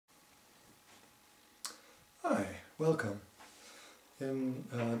Welcome. In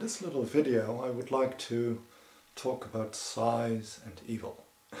this little video I would like to talk about size and evil.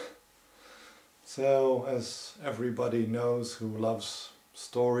 So, as everybody knows who loves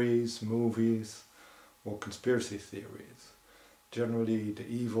stories, movies or conspiracy theories, generally the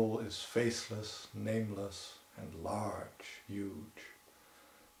evil is faceless, nameless and large, huge.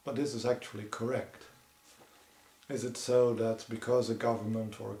 But this is actually correct. Is it so that because a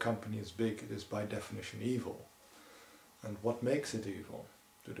government or a company is big, it is by definition evil? And what makes it evil?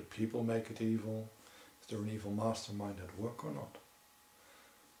 Do the people make it evil? Is there an evil mastermind at work or not?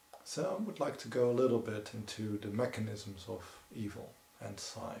 So I would like to go a little bit into the mechanisms of evil and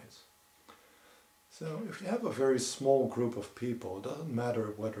size. So if you have a very small group of people, it doesn't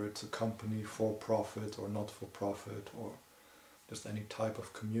matter whether it's a company for profit or not for profit or just any type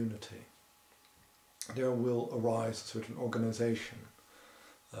of community, there will arise a certain organization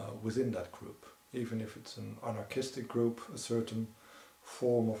within that group. Even if it's an anarchistic group, a certain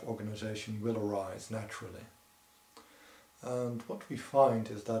form of organization will arise naturally. And what we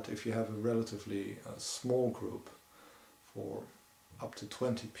find is that if you have a relatively small group for up to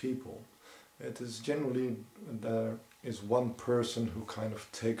 20 people, it is generally there is one person who kind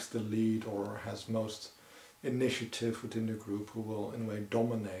of takes the lead or has most initiative within the group, who will in a way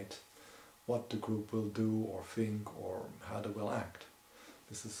dominate what the group will do or think or how they will act.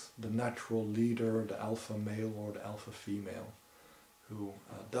 This is the natural leader, the alpha male or the alpha female, who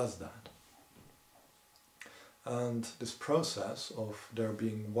does that. And this process of there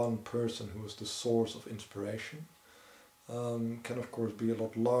being one person who is the source of inspiration can of course be a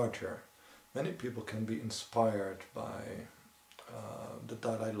lot larger. Many people can be inspired by the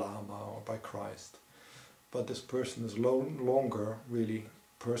Dalai Lama or by Christ, but this person is no longer really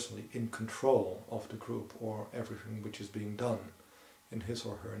personally in control of the group or everything which is being done in his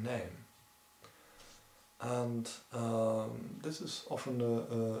or her name. And this is often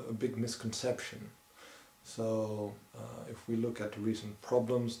a big misconception. So if we look at the recent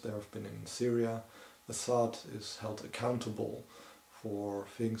problems there have been in Syria, Assad is held accountable for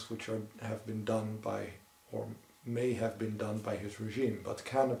things which have been done by, or may have been done by his regime. But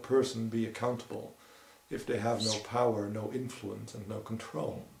can a person be accountable if they have no power, no influence and no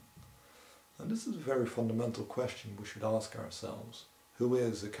control? And this is a very fundamental question we should ask ourselves. Who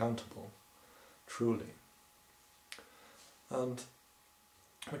is accountable, truly? And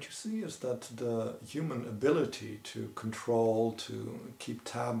what you see is that the human ability to control, to keep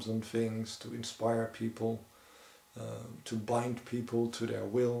tabs on things, to inspire people, to bind people to their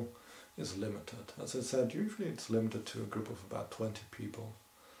will is limited. As I said, usually it's limited to a group of about 20 people.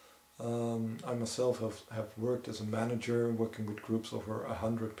 I myself have worked as a manager, working with groups over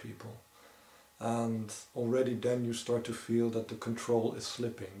 100 people. And already then you start to feel that the control is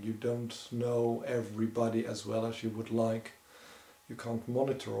slipping. You don't know everybody as well as you would like. You can't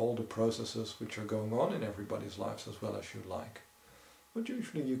monitor all the processes which are going on in everybody's lives as well as you like. But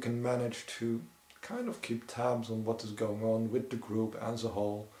usually you can manage to kind of keep tabs on what is going on with the group as a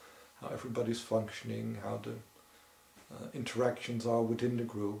whole, how everybody's functioning, how the interactions are within the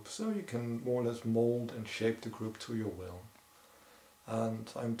group, so you can more or less mold and shape the group to your will.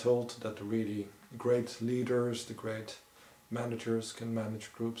 And I'm told that the really great leaders, the great managers can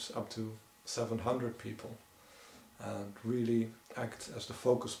manage groups up to 700 people and really act as the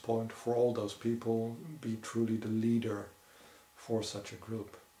focus point for all those people, be truly the leader for such a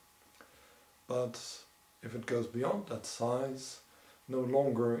group. But if it goes beyond that size, no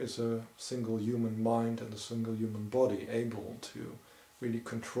longer is a single human mind and a single human body able to really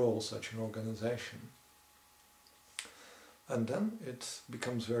control such an organization. And then it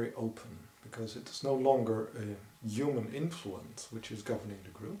becomes very open, because it is no longer a human influence which is governing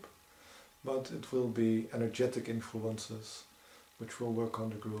the group, but it will be energetic influences which will work on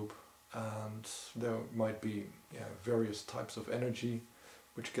the group, and there might be various types of energy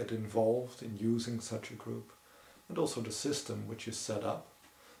which get involved in using such a group, and also the system which is set up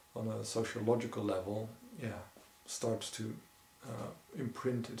on a sociological level starts to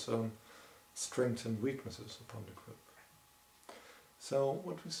imprint its own strengths and weaknesses upon the group. So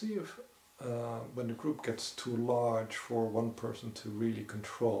what we see when the group gets too large for one person to really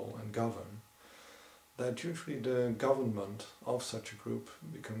control and govern, that usually the government of such a group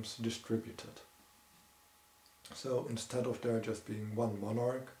becomes distributed. So instead of there just being one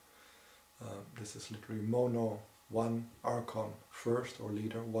monarch, this is literally mono, one archon first, or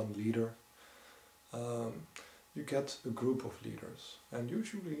leader, one leader, you get a group of leaders. And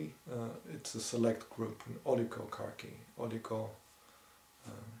usually it's a select group, an oligarchy,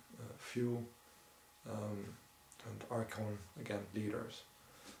 few, and archon, again, leaders.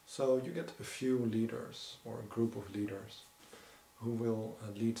 So you get a few leaders or a group of leaders who will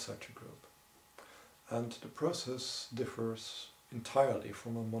lead such a group. And the process differs entirely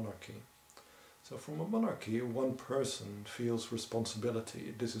from a monarchy. So from a monarchy, one person feels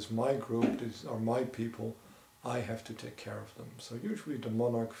responsibility. This is my group, these are my people, I have to take care of them. So usually the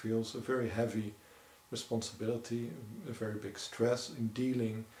monarch feels a very heavy responsibility, a very big stress in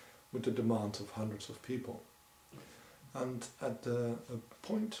dealing with the demands of hundreds of people. And at a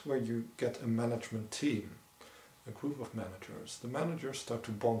point where you get a management team, a group of managers, the managers start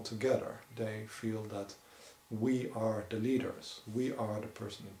to bond together. They feel that we are the leaders, we are the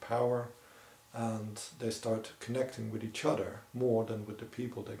person in power, and they start connecting with each other more than with the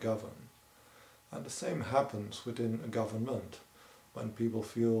people they govern. And the same happens within a government. When people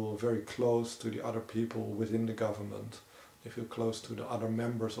feel very close to the other people within the government, they feel close to the other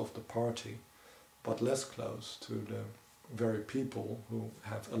members of the party, but less close to the very people who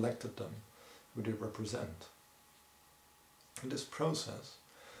have elected them, who they represent. And this process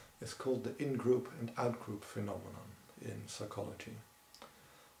is called the in-group and out-group phenomenon in psychology.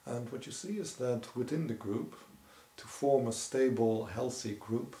 And what you see is that within the group, to form a stable, healthy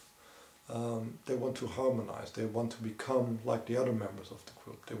group, they want to harmonize, they want to become like the other members of the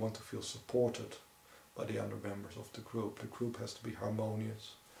group, they want to feel supported by the other members of the group. The group has to be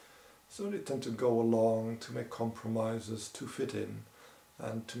harmonious. So they tend to go along, to make compromises, to fit in,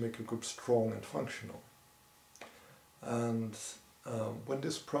 and to make a group strong and functional. And when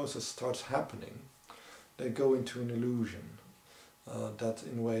this process starts happening, they go into an illusion that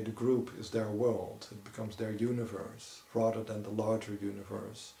in a way the group is their world, it becomes their universe, rather than the larger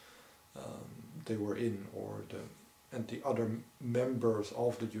universe they were in, and the other members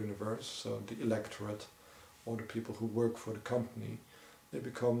of the universe, so the electorate or the people who work for the company, they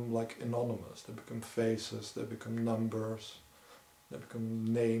become like anonymous, they become faces, they become numbers, they become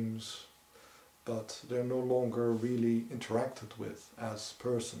names, but they're no longer really interacted with as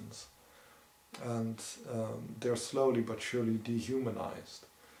persons. And they're slowly but surely dehumanized,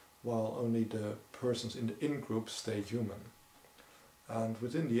 while only the persons in the in-group stay human. And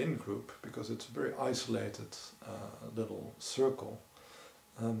within the in-group, because it's a very isolated little circle,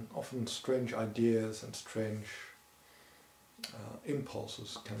 often strange ideas and strange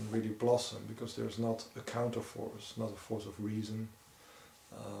impulses can really blossom, because there's not a counterforce, not a force of reason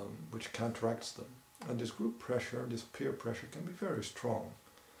which counteracts them. And this group pressure, this peer pressure, can be very strong,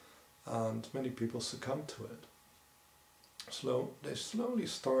 and many people succumb to it. They slowly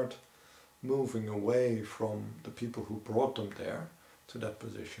start moving away from the people who brought them there to that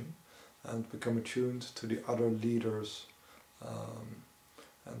position, and become attuned to the other leaders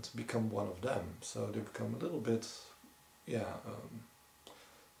and become one of them. So they become a little bit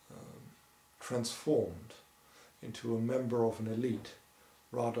transformed into a member of an elite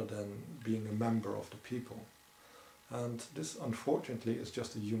rather than being a member of the people. And this, unfortunately, is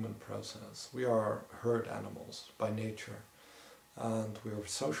just a human process. We are herd animals by nature, and we are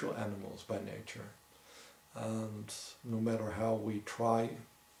social animals by nature. And no matter how we try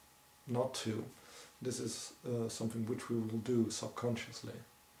not to, this is something which we will do subconsciously.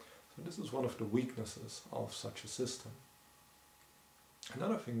 So this is one of the weaknesses of such a system.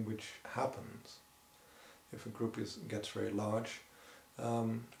 Another thing which happens if a group gets very large,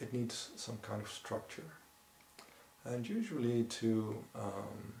 it needs some kind of structure. And usually to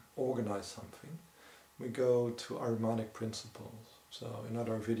organize something, we go to Ahrimanic principles. So in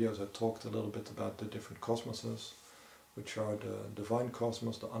other videos I talked a little bit about the different cosmoses, which are the divine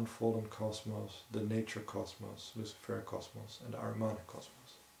cosmos, the unfallen cosmos, the nature cosmos, Luciferic cosmos, and the Ahrimanic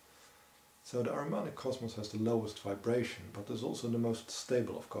cosmos. So the Ahrimanic cosmos has the lowest vibration, but is also the most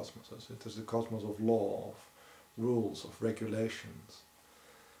stable of cosmoses. It is the cosmos of law, of rules, of regulations.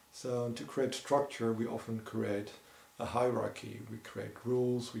 So to create structure, we often create a hierarchy. We create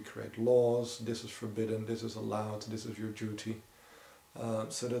rules, we create laws, this is forbidden, this is allowed, this is your duty.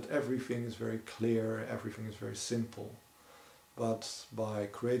 So that everything is very clear, everything is very simple. But by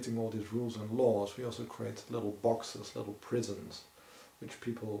creating all these rules and laws, we also create little boxes, little prisons, which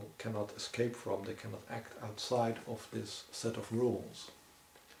people cannot escape from. They cannot act outside of this set of rules.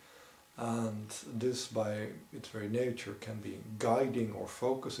 And this, by its very nature, can be guiding or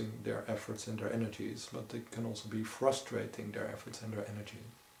focusing their efforts and their energies, but it can also be frustrating their efforts and their energy.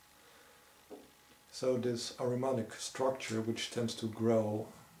 So this Ahrimanic structure, which tends to grow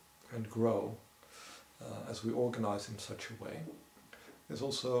and grow as we organize in such a way, is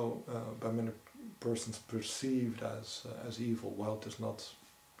also by many persons perceived as evil. Well, it is not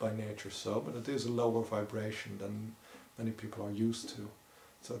by nature so, but it is a lower vibration than many people are used to.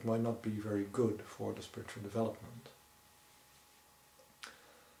 So it might not be very good for the spiritual development.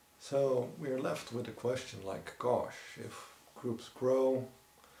 So we're left with a question like, gosh, if groups grow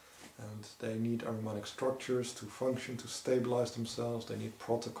and they need aromatic structures to function, to stabilize themselves, they need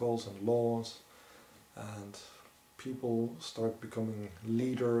protocols and laws, and people start becoming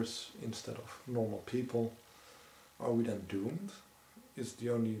leaders instead of normal people, are we then doomed? Is the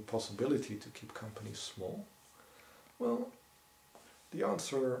only possibility to keep companies small? Well, the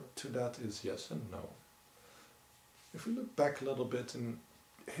answer to that is yes and no. If we look back a little bit in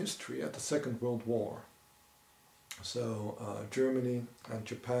history at the Second World War, so Germany and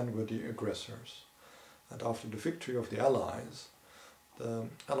Japan were the aggressors, and after the victory of the Allies, the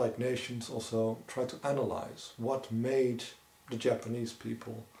Allied nations also tried to analyze what made the Japanese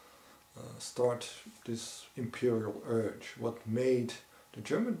people start this imperial urge, what made the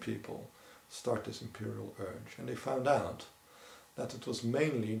German people start this imperial urge, and they found out that it was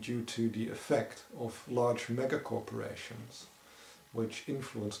mainly due to the effect of large megacorporations which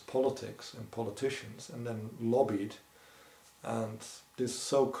influenced politics and politicians and then lobbied, and this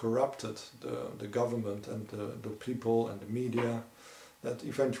so corrupted the government and the people and the media that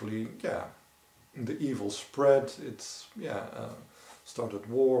eventually, the evil spread. Started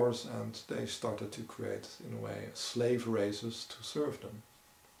wars, and they started to create, in a way, slave races to serve them.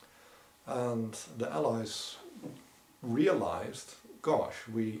 And the Allies realized, gosh,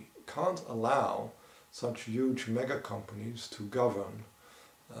 we can't allow such huge mega companies to govern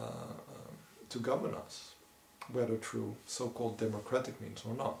us, whether through so-called democratic means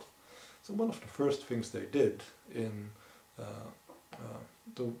or not. So one of the first things they did in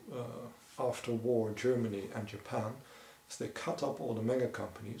after-war Germany and Japan is they cut up all the mega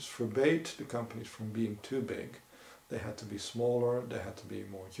companies, forbade the companies from being too big. They had to be smaller, they had to be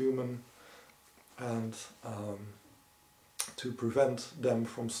more human, and to prevent them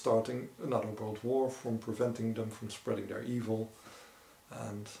from starting another world war, from preventing them from spreading their evil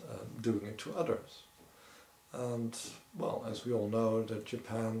and doing it to others. And, well, as we all know, that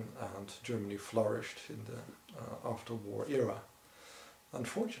Japan and Germany flourished in the after-war era.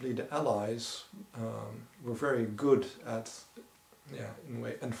 Unfortunately, the Allies were very good at, in a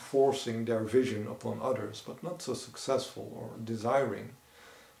way, enforcing their vision upon others, but not so successful or desiring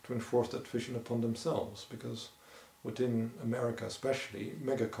to enforce that vision upon themselves, because within America especially,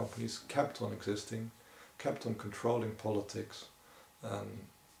 mega companies kept on existing, kept on controlling politics, and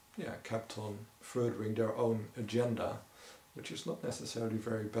kept on furthering their own agenda, which is not necessarily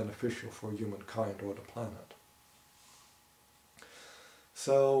very beneficial for humankind or the planet.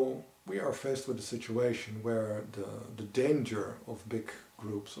 So we are faced with a situation where the danger of big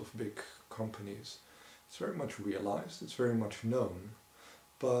groups, of big companies, is very much realized, it's very much known,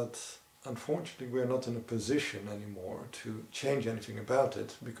 but unfortunately we are not in a position anymore to change anything about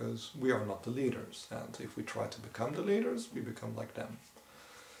it, because we are not the leaders, and if we try to become the leaders, we become like them.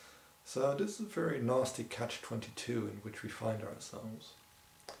 So this is a very nasty catch-22 in which we find ourselves.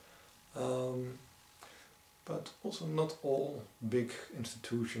 But also not all big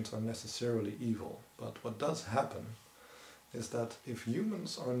institutions are necessarily evil. But what does happen is that if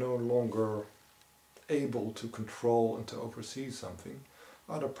humans are no longer able to control and to oversee something,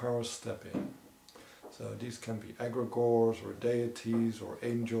 other powers step in. So these can be egregores or deities or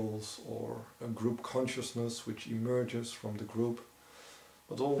angels or a group consciousness which emerges from the group.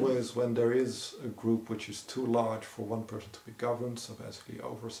 But always when there is a group which is too large for one person to be governed, so basically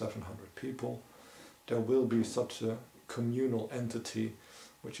over 700 people, there will be such a communal entity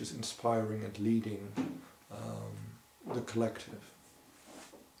which is inspiring and leading the collective.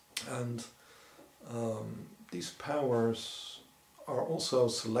 And these powers are also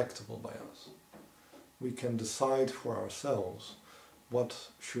selectable by us. We can decide for ourselves what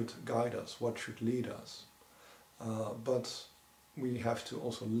should guide us, what should lead us. But we have to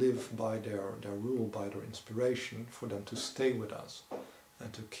also live by their rule, by their inspiration, for them to stay with us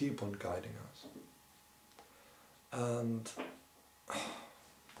and to keep on guiding us. And